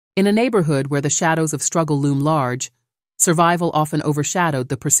In a neighborhood where the shadows of struggle loom large, survival often overshadowed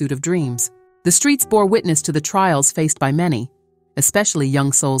the pursuit of dreams. The streets bore witness to the trials faced by many, especially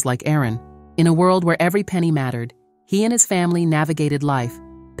young souls like Aaron. In a world where every penny mattered, he and his family navigated life,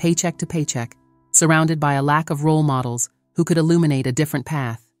 paycheck to paycheck, surrounded by a lack of role models who could illuminate a different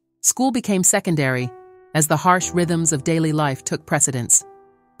path. School became secondary as the harsh rhythms of daily life took precedence,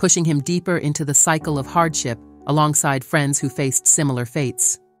 pushing him deeper into the cycle of hardship alongside friends who faced similar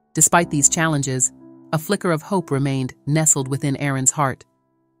fates. Despite these challenges, a flicker of hope remained nestled within Aaron's heart,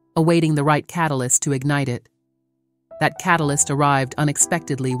 awaiting the right catalyst to ignite it. That catalyst arrived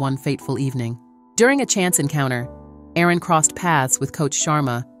unexpectedly one fateful evening. During a chance encounter, Aaron crossed paths with Coach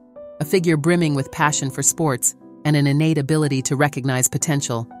Sharma, a figure brimming with passion for sports and an innate ability to recognize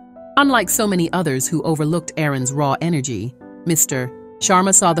potential. Unlike so many others who overlooked Aaron's raw energy, Mr.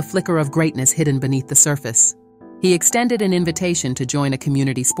 Sharma saw the flicker of greatness hidden beneath the surface. He extended an invitation to join a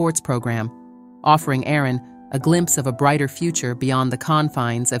community sports program, offering Aaron a glimpse of a brighter future beyond the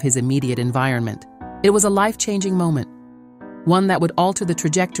confines of his immediate environment. It was a life-changing moment, one that would alter the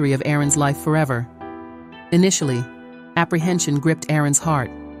trajectory of Aaron's life forever. Initially, apprehension gripped Aaron's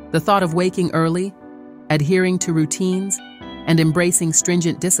heart. The thought of waking early, adhering to routines, and embracing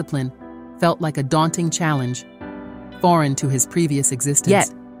stringent discipline felt like a daunting challenge, foreign to his previous existence.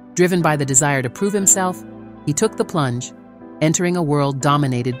 Yet, driven by the desire to prove himself, he took the plunge, entering a world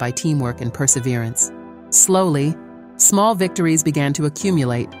dominated by teamwork and perseverance. Slowly, small victories began to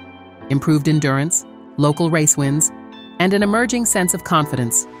accumulate: improved endurance, local race wins, and an emerging sense of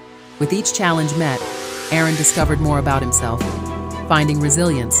confidence. With each challenge met, Aaron discovered more about himself, finding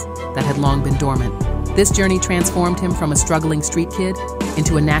resilience that had long been dormant. This journey transformed him from a struggling street kid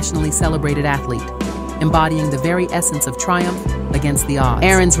into a nationally celebrated athlete, embodying the very essence of triumph against the odds.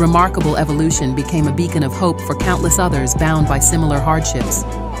 Aaron's remarkable evolution became a beacon of hope for countless others bound by similar hardships.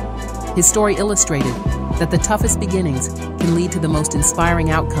 His story illustrated that the toughest beginnings can lead to the most inspiring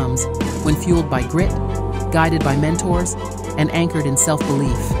outcomes when fueled by grit, guided by mentors, and anchored in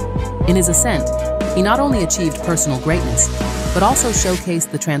self-belief. In his ascent, he not only achieved personal greatness, but also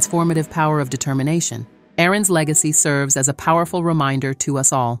showcased the transformative power of determination. Aaron's legacy serves as a powerful reminder to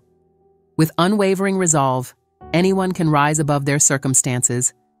us all. With unwavering resolve, anyone can rise above their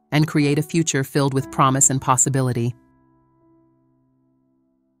circumstances and create a future filled with promise and possibility.